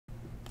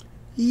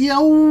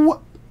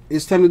Yo!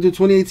 It's time to do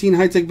 2018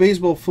 High-Tech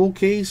Baseball full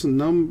case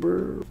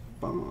number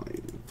 5.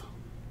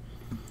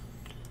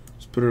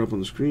 Let's put it up on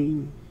the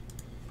screen.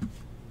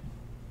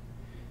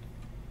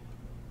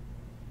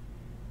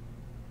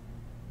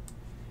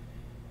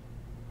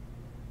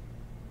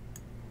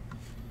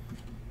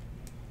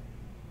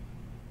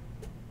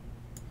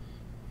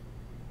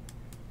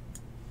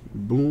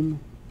 Boom.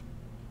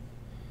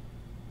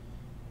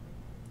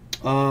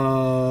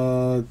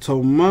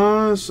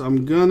 Tomas,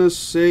 I'm gonna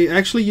say,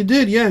 actually you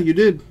did, yeah, you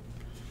did.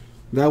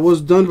 That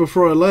was done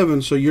before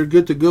 11, so you're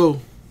good to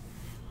go.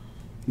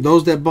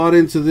 Those that bought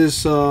into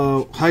this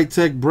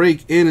high-tech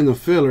break-in and the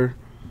filler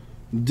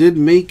did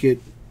make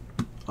it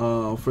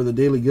for the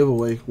daily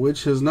giveaway,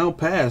 which has now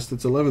passed.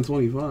 It's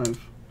 11:25.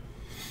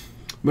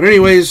 But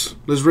anyways,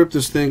 let's rip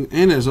this thing.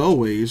 And as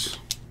always,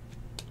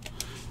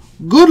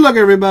 good luck,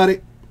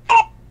 everybody.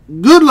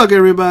 Good luck,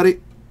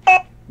 everybody.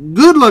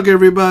 Good luck,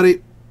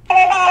 everybody.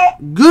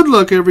 Good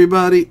luck,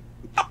 everybody.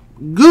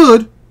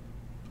 Good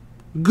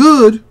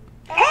luck.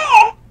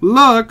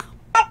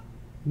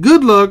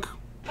 Good luck,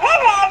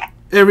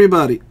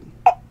 everybody.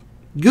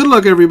 Good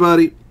luck,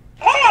 everybody.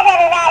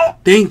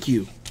 Thank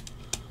you.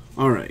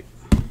 All right.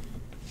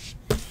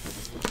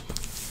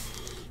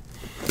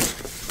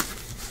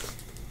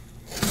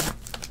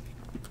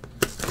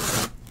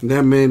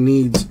 That man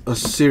needs a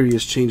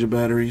serious change of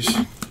batteries.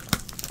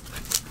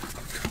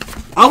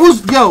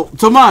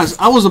 Tomas,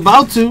 I was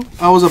about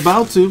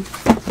to.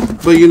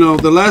 But, you know,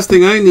 the last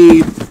thing I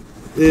need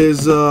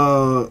is,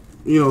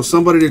 you know,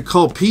 somebody to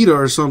call PETA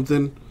or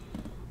something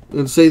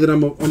and say that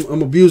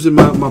I'm abusing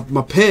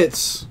my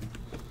pets,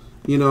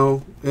 you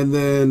know, and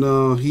then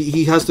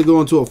he has to go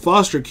into a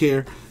foster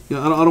care. You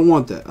know, I don't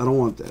want that. I don't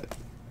want that.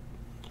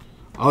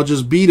 I'll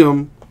just beat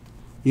him,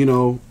 you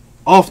know,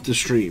 off the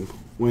stream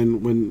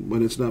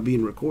when it's not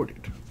being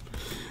recorded.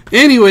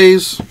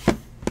 Anyways,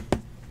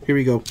 here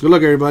we go. Good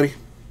luck, everybody.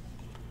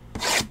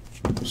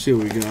 Let's see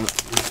what we got.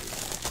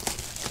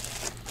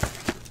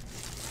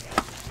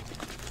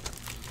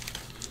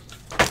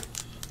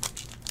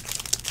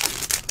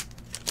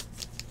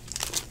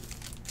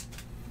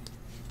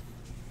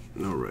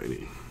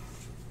 Alrighty.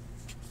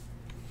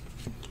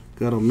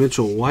 Got a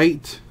Mitchell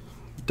White,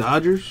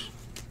 Dodgers.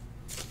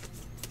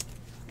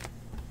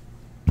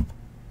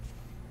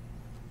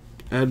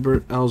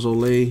 Adbert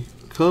Alzolay,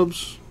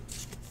 Cubs.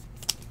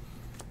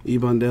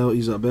 Ibandel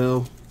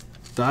Isabel,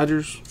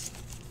 Dodgers.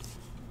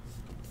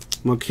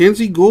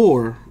 Mackenzie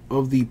Gore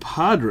of the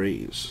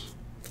Padres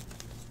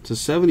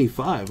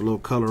 /75. A little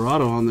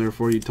Colorado on there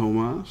for you,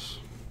 Tomas.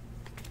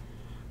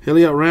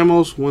 Heliot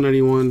Ramos,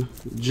 191,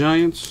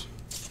 Giants.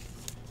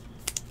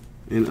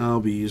 And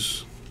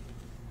Albies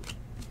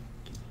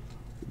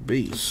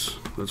base.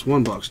 That's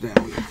one box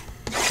down.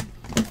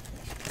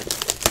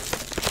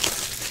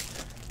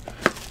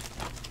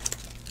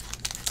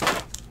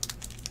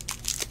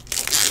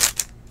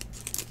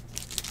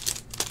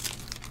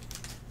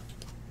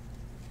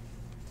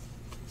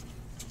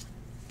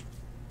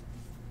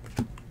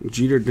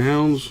 Jeter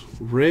Downs,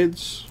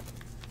 Reds.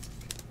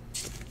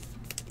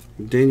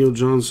 Daniel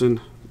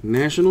Johnson,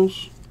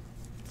 Nationals.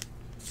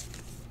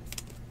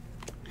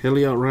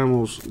 Heliot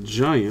Ramos,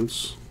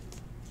 Giants.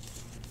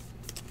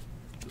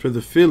 For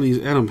the Phillies,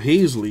 Adam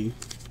Hazley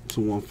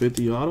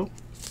 /150 auto.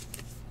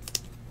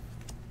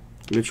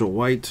 Mitchell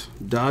White,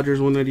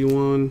 Dodgers,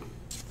 191.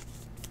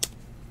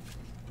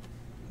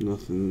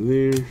 Nothing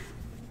there.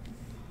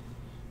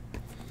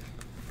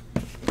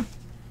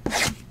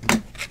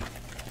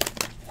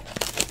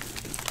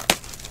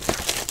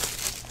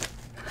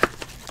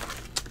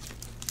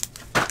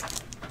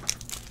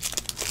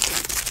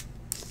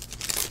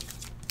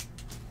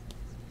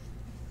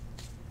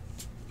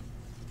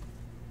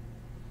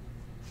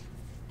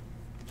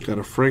 Got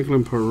a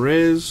Franklin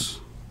Perez,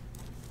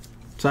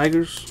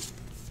 Tigers.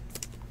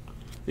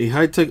 A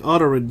high-tech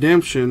auto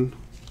redemption,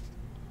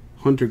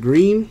 Hunter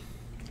Green.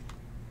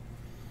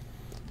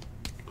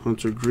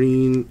 Hunter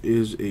Green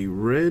is a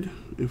red,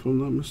 if I'm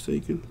not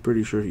mistaken.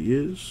 Pretty sure he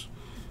is.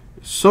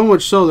 So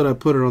much so that I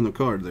put it on the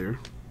card there.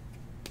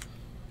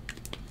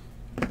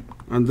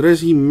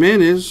 Andres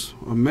Jimenez,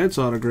 a Mets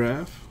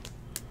autograph.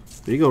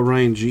 There you go,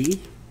 Ryan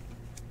G.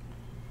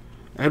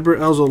 Adbert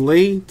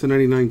Alzolay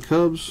 /99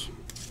 Cubs.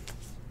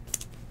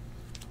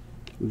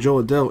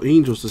 Joe Adell,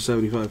 Angels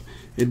 /75.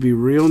 It'd be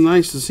real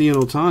nice to see an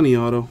Ohtani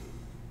auto.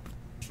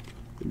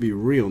 It'd be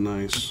real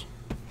nice.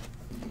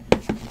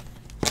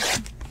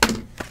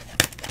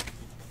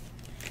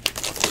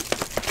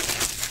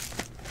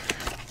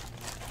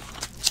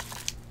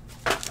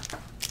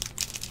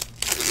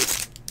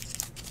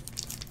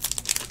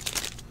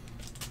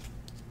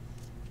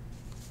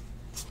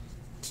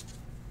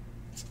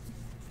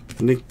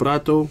 Nick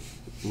Prato,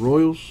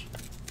 Royals.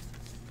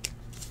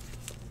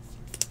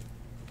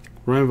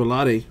 Ryan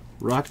Velarde,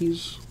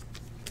 Rockies.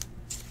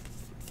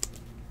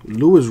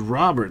 Lewis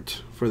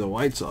Robert for the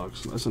White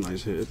Sox. That's a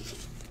nice hit.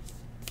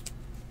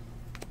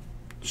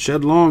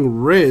 Shed Long,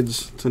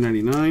 Reds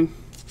 /99.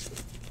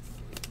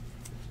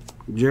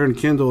 Jaron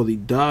Kendall of the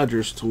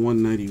Dodgers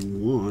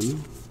 /191.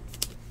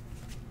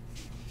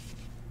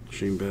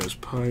 Shane Bass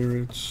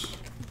Pirates.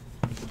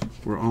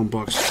 We're on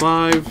box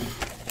 5.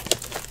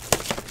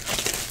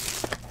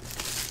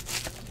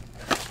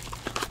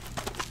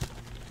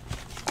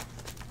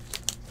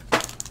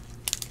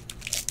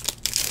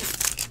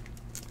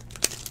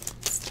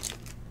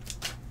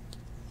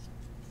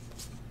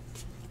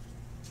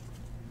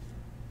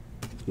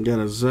 Got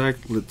a Zach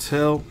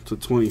Littell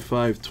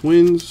 /25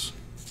 Twins.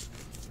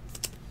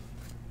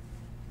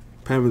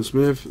 Pavin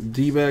Smith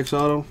D-backs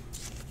auto.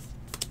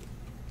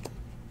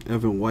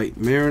 Evan White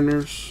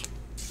Mariners.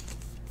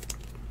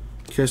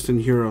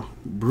 Keston Hiura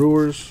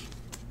Brewers.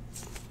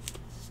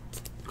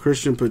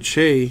 Christian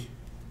Pache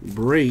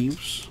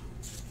Braves.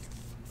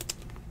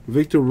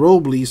 Victor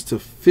Robles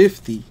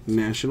 /50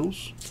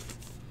 Nationals.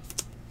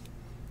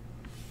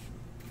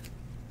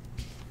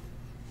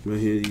 Right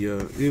here,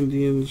 the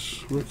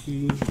Indians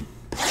rookie.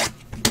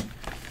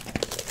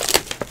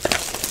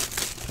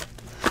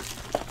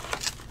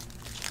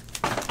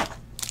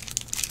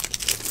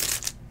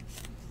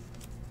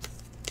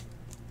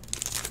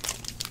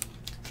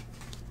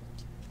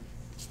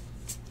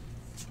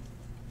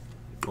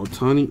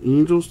 Ohtani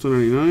Angels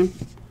 /99.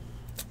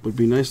 Would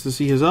be nice to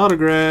see his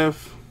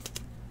autograph.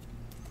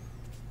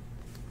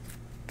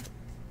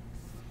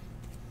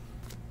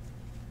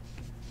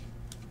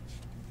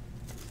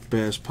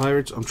 Bass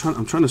Pirates. I'm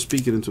trying to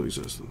speak it into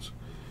existence.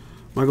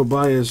 Michael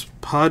Baez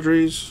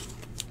Padres.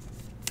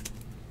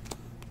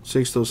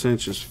 Sixto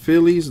Sanchez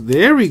Phillies.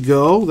 There we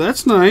go.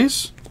 That's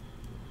nice.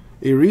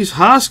 A Rhys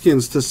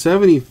Hoskins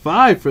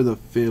 /75 for the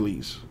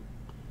Phillies.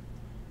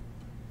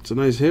 It's a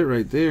nice hit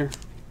right there.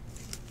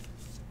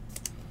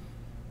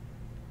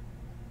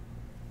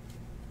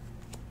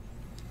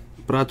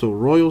 Prato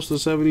Royals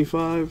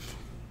 /75.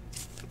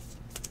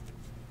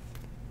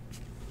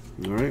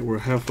 All right, we're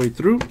halfway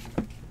through.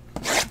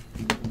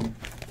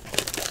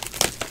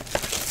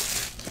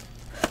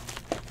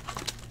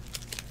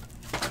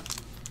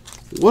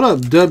 What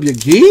up, W.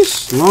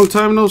 Geese? Long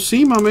time no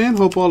see, my man.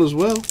 Hope all is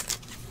well.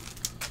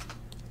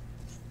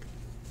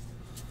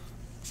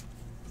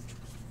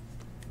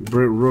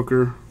 Brett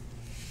Rooker,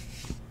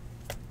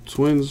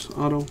 Twins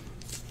auto.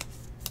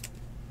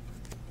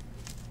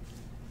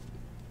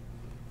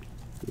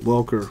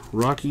 Welker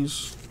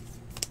Rockies.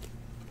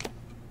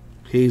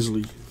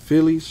 Hazley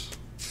Phillies.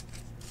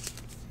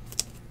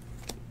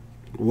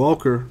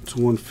 Walker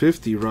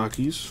 /150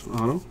 Rockies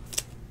auto.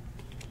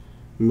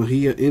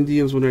 Mejia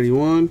Indians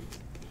 /181.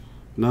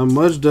 Not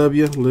much,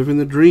 W. Living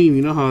the dream.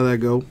 You know how that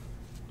go.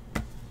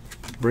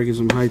 Breaking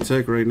some high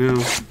tech right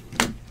now.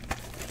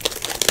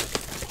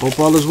 Hope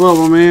all is well,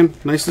 my man.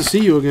 Nice to see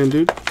you again,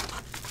 dude.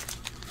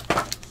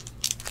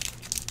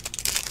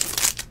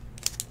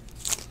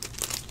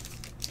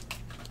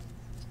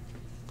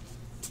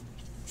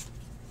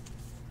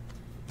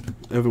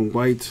 Evan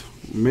White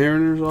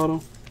Mariners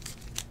auto.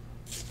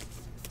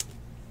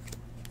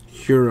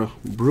 Hiura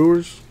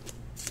Brewers.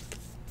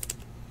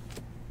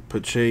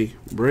 Pache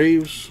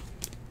Braves.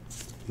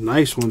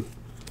 Nice one.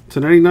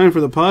 /99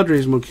 for the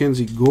Padres,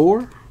 Mackenzie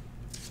Gore.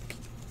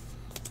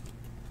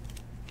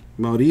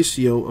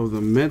 Mauricio of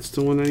the Mets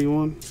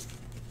 /181.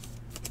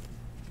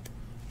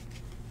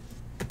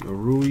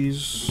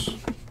 Ruiz.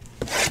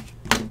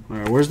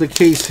 Alright, where's the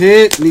case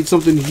hit? Need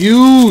something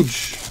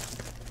huge.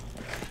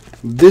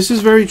 This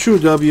is very true,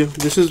 W.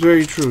 This is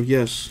very true,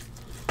 yes.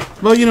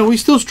 But, you know, we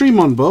still stream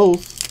on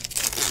both.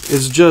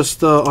 It's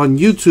just on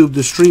YouTube,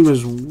 the stream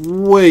is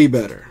way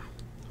better.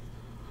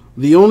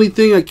 The only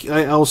thing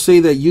I'll say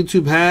that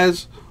YouTube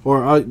has,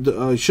 or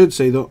I should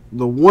say, the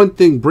one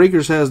thing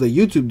Breakers has that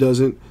YouTube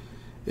doesn't,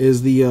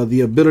 is the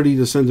ability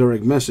to send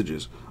direct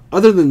messages.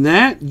 Other than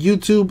that,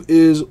 YouTube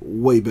is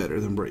way better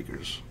than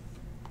Breakers.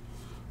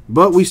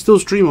 But we still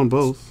stream on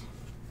both.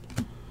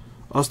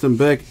 Austin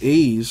Beck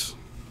A's.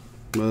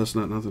 Well, that's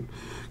not nothing.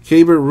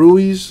 Keibert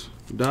Ruiz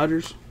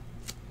Dodgers.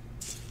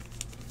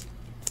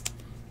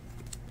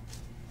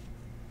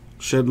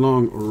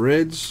 Shedlong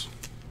Reds.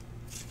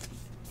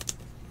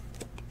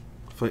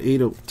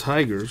 Faedo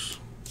Tigers.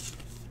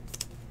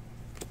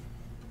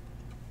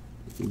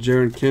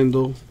 Jaron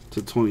Kendall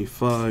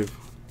 /25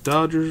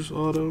 Dodgers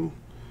auto.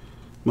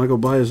 Michael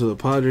Baez of the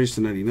Padres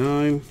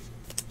 /99.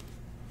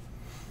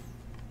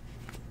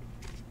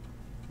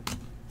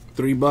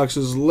 3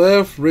 boxes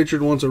left.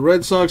 Richard wants a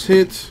Red Sox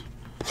hit.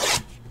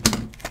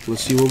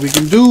 Let's see what we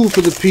can do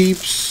for the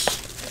peeps.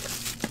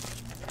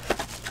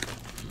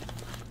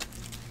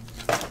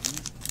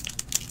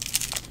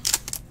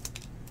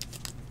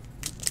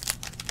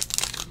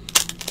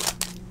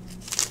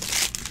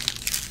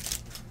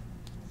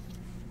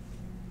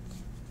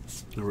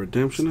 A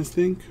redemption, I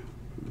think.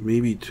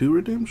 Maybe 2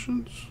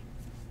 redemptions.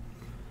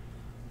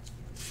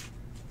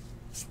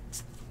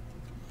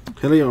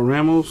 Helio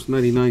Ramos,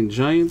 /99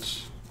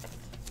 Giants.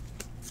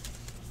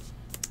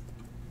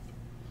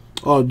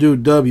 Oh,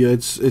 dude, W.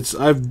 It's.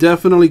 I've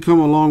definitely come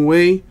a long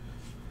way,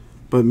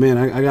 but man,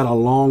 I got a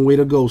long way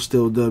to go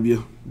still,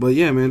 W. But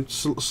yeah, man,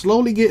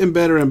 slowly getting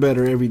better and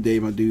better every day,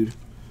 my dude.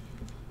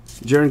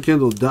 Jaron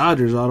Kendall,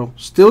 Dodgers auto.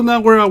 Still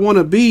not where I want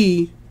to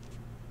be,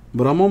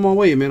 but I'm on my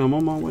way, man. I'm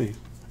on my way.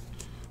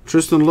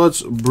 Tristan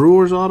Lutz,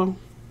 Brewers auto.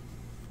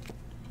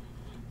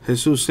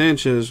 Jesus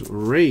Sanchez,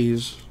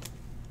 Rays.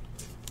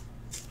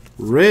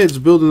 Reds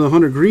building the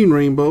 100 green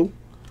rainbow.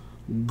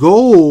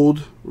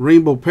 Gold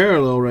rainbow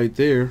parallel right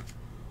there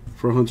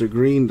for Hunter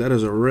Green. That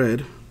is a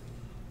red.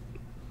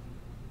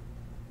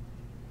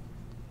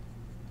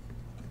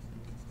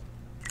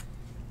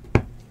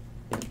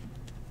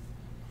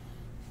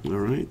 All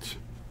right.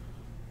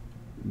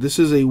 This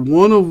is a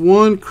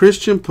 1/1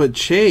 Christian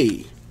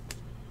Pache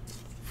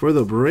for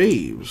the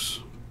Braves.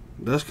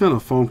 That's kind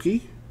of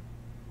funky.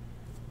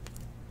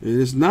 It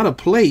is not a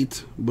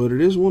plate, but it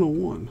is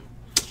 1/1.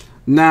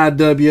 Nah,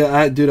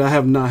 dude, I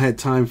have not had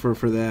time for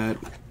that.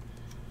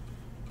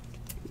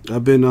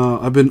 I've been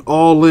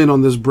all in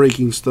on this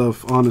breaking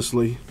stuff,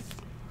 honestly,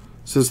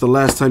 since the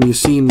last time you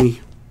seen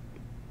me.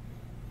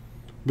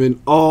 Been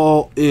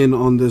all in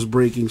on this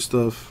breaking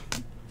stuff.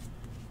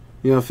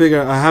 You know, I figure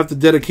I have to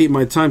dedicate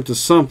my time to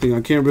something.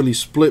 I can't really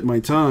split my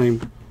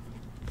time,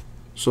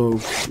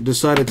 so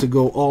decided to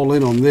go all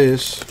in on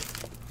this.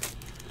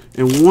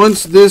 And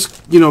once this,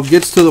 you know,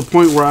 gets to the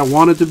point where I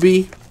want it to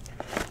be,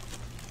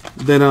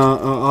 then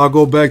I'll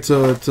go back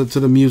to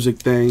the music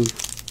thing.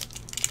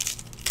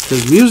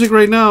 Because music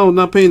right now,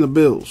 not paying the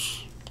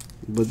bills.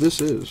 But this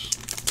is.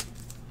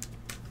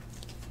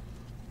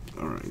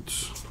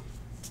 Alright.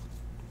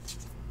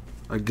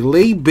 A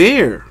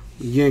Gleyber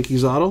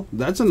Yankees auto.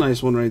 That's a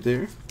nice one right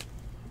there.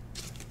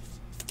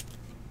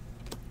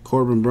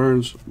 Corbin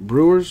Burns,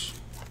 Brewers.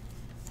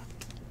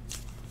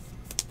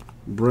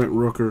 Brent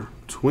Rooker,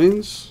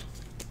 Twins.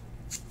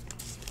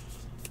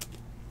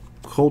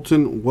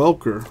 Colton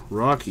Welker,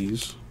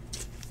 Rockies.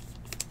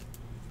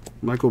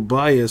 Michael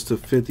Baez to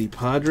 50,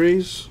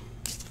 Padres.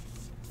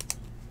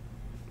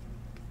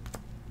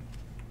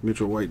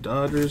 Mitchell White,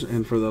 Dodgers.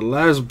 And for the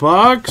last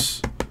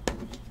box,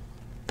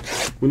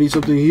 we need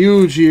something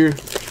huge here.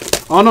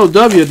 Oh no,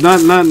 W, not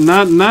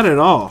at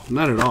all.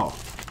 Not at all.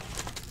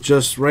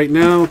 Just right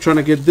now, trying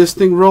to get this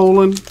thing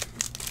rolling.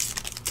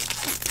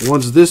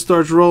 Once this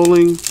starts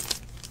rolling,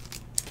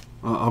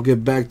 I'll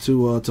get back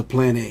to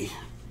plan A.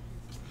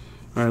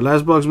 All right,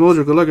 last box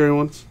mojo. Good luck,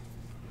 everyone.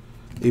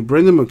 A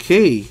Brendan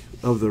McKay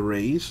of the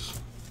Rays.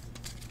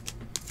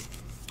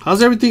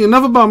 How's everything?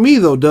 Enough about me,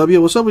 though,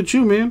 W. What's up with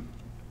you, man?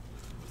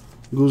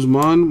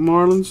 Guzman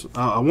Marlins.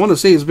 I want to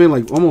say it's been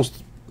like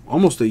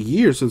almost a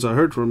year since I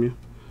heard from you.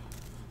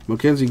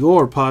 Mackenzie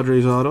Gore,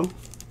 Padres auto.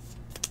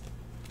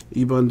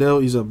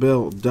 Ibandel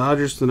Isabel,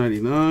 Dodgers to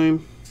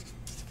 99.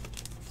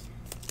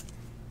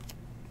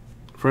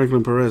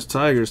 Franklin Perez,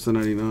 Tigers to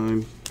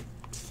 99.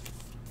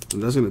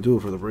 And that's going to do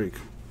it for the break.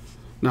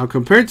 Now,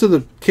 compared to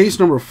the case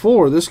number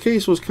 4, this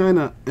case was kind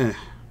of eh.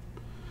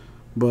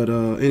 But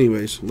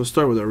anyways, let's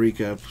start with our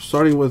recap.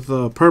 Starting with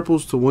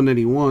purples to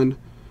 191.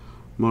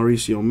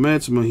 Mauricio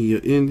Mets, Mejia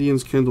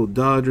Indians, Kendall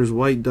Dodgers,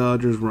 White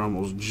Dodgers,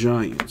 Ramos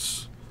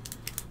Giants.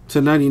 To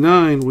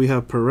 99, we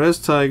have Perez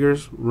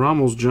Tigers,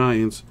 Ramos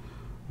Giants,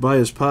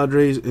 Baez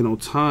Padres, and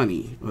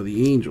Otani of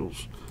the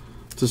Angels.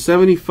 To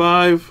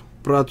 75,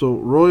 Prato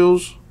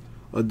Royals,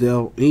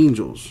 Adele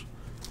Angels.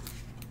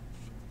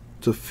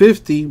 To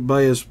 50,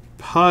 Baez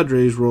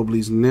Padres,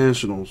 Robles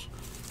Nationals.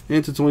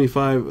 And to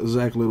 25,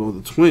 Zach Little,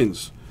 the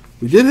Twins.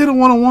 We did hit a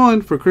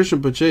 1/1 for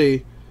Christian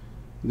Pache,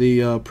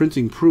 the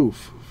printing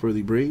proof for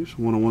the Braves.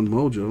 1/1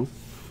 mojo.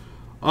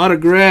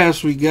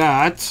 Autographs we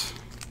got.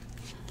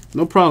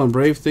 No problem,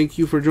 Brave. Thank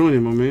you for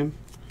joining, my man.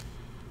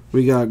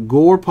 We got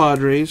Gore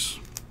Padres,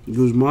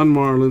 Guzman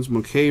Marlins,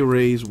 McKay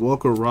Rays,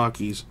 Walker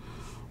Rockies,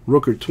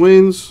 Rooker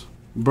Twins,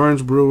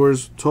 Burns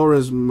Brewers,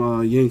 Torres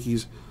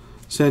Yankees,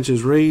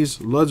 Sanchez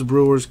Rays, Lutz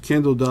Brewers,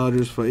 Kendall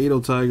Dodgers,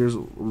 Faedo Tigers,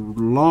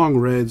 Long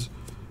Reds,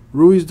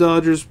 Ruiz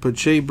Dodgers,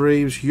 Pache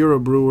Braves,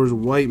 Hura Brewers,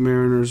 White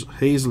Mariners,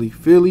 Hazley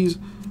Phillies,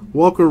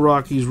 Walker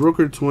Rockies,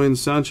 Rooker Twins,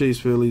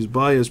 Sanchez Phillies,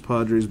 Baez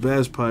Padres,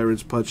 Baz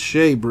Pirates,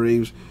 Pache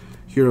Braves,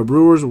 Hura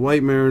Brewers,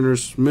 White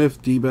Mariners,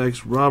 Smith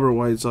D-backs, Robert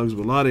White Sox,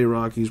 Velade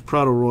Rockies,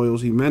 Prado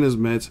Royals, Jimenez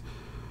Mets,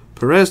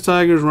 Perez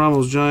Tigers,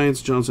 Ramos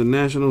Giants, Johnson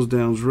Nationals,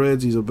 Downs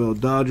Reds, Isabel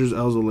Dodgers,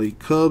 Alzolay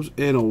Cubs,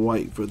 and a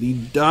white for the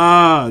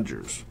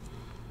Dodgers.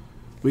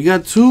 We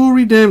got 2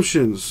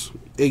 redemptions.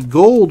 A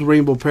gold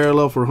rainbow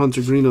parallel for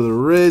Hunter Green of the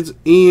Reds,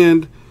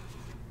 and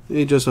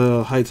just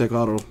a high-tech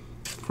auto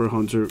for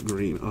Hunter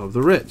Green of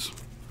the Reds.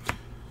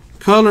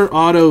 Color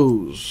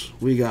autos.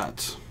 We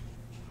got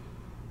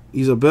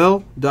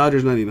Isabel,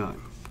 Dodgers 99.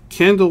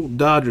 Kendall,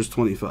 Dodgers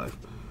 25.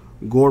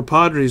 Gore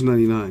Padres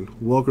 99.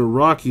 Walker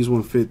Rockies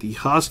 150.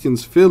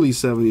 Hoskins Phillies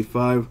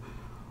 75.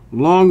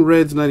 Long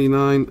Reds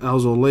 99.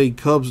 Alzolay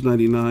Cubs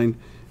 99.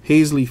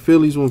 Hazley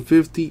Phillies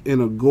 150.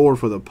 And a Gore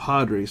for the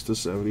Padres to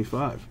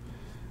 75.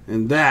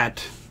 And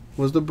that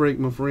was the break,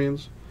 my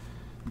friends.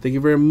 Thank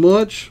you very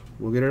much.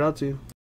 We'll get it out to you.